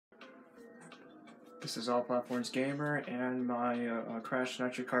This is All Platforms Gamer, and my Crash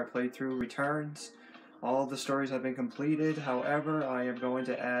Nitro Kart playthrough returns. All the stories have been completed. However, I am going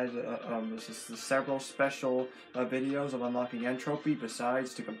to add several special videos of unlocking entropy.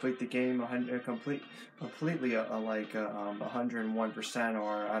 Besides, to complete the game completely 101%,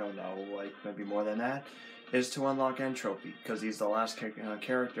 or I don't know, like maybe more than that, is to unlock entropy, because he's the last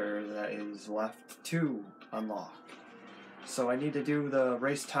character that is left to unlock. So I need to do the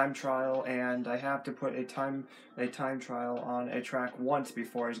race time trial, and I have to put a time trial on a track once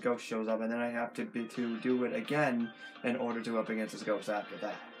before his ghost shows up, and then I have to do it again in order to up against his ghost after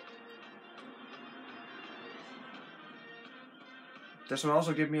that. This will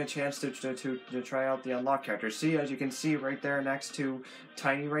also give me a chance to try out the unlock characters. See, as you can see right there next to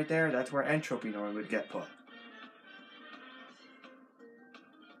Tiny right there, that's where entropy normally would get put.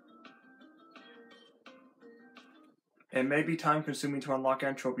 It may be time consuming to unlock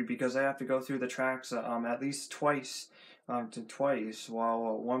entropy because I have to go through the tracks at least twice,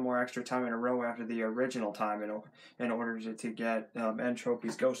 while one more extra time in a row after the original time in order to get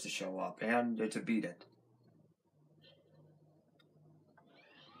entropy's ghost to show up and to beat it.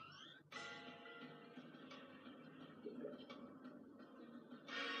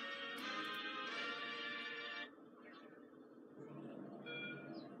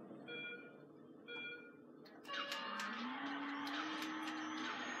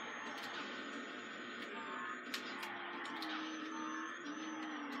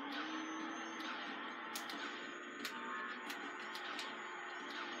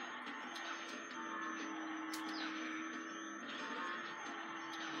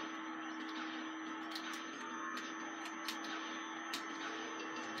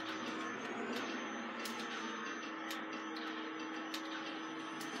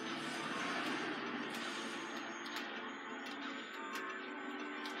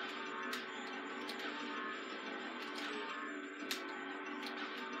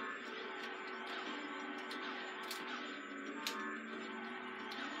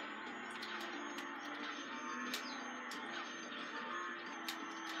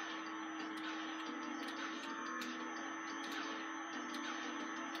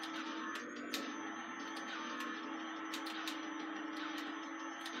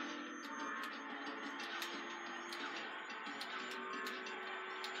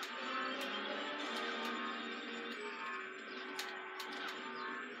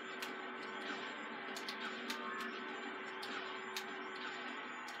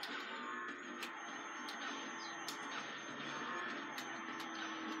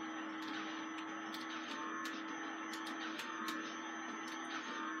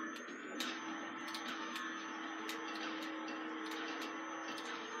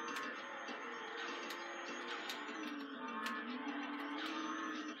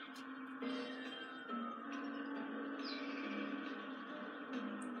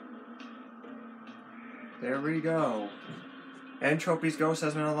 There we go. Entropy's ghost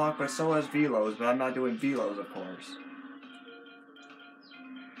has been unlocked, but so has Velo's, but I'm not doing Velo's, of course.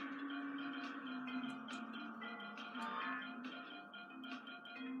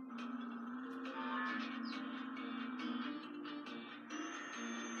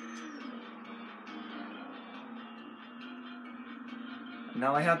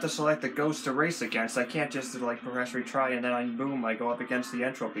 Now I have to select the ghost to race against. I can't just press retry and then boom, I go up against the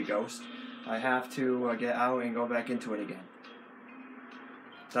entropy ghost. I have to get out and go back into it again.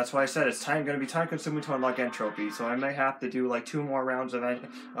 That's why I said it's going to be time consuming to unlock entropy, so I may have to do like 2 more rounds of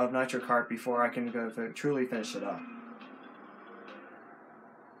Nitro Kart before I can truly finish it up.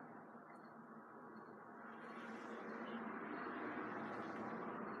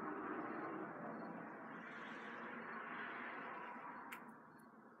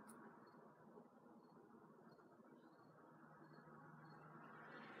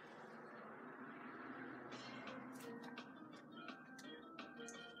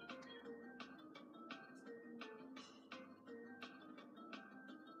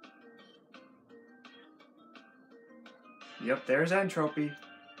 Yep, there's entropy.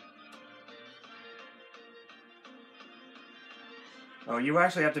 Oh, you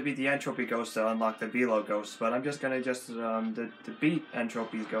actually have to beat the entropy ghost to unlock the Velo ghost, but I'm just gonna to beat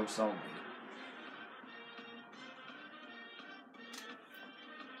entropy's ghost only.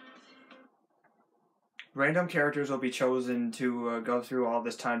 Random characters will be chosen to go through all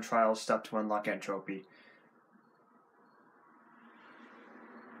this time trial stuff to unlock entropy.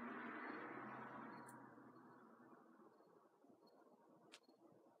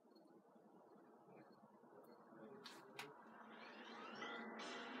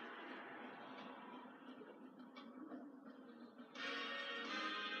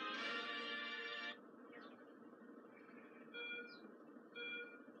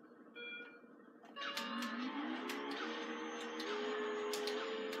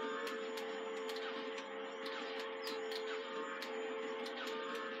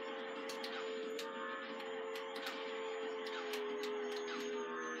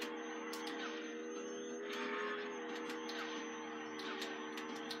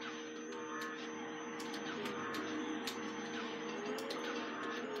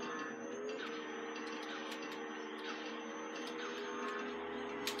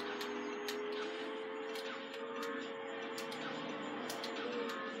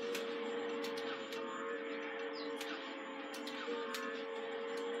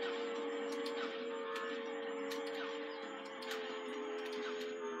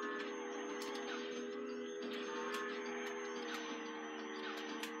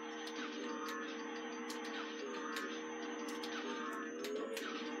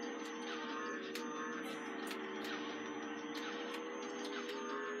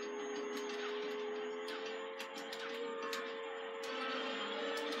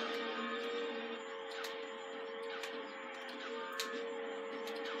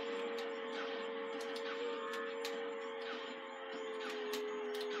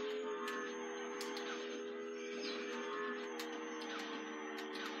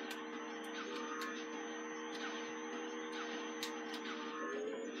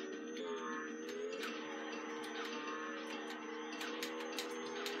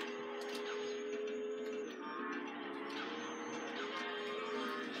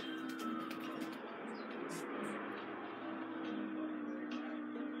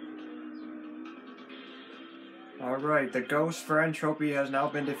 Alright, the ghost for Tropy has now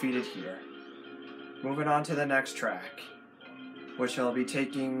been defeated here. Moving on to the next track, which I'll be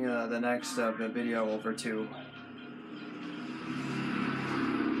taking the next video over to.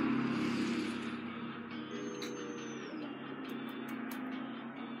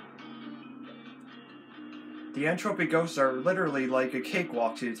 The Entropy ghosts are literally like a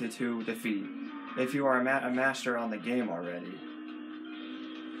cakewalk to defeat, if you are a master on the game already.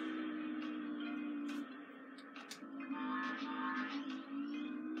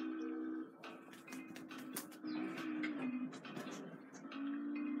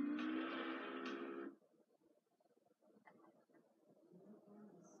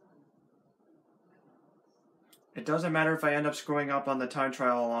 It doesn't matter if I end up screwing up on the time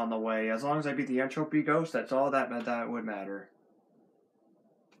trial along the way. As long as I beat the Entropy ghost, that's all that would matter.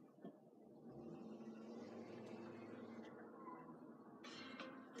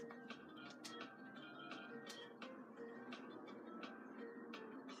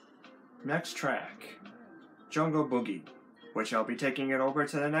 Next track, Jungle Boogie, which I'll be taking it over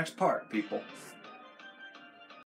to the next part, people.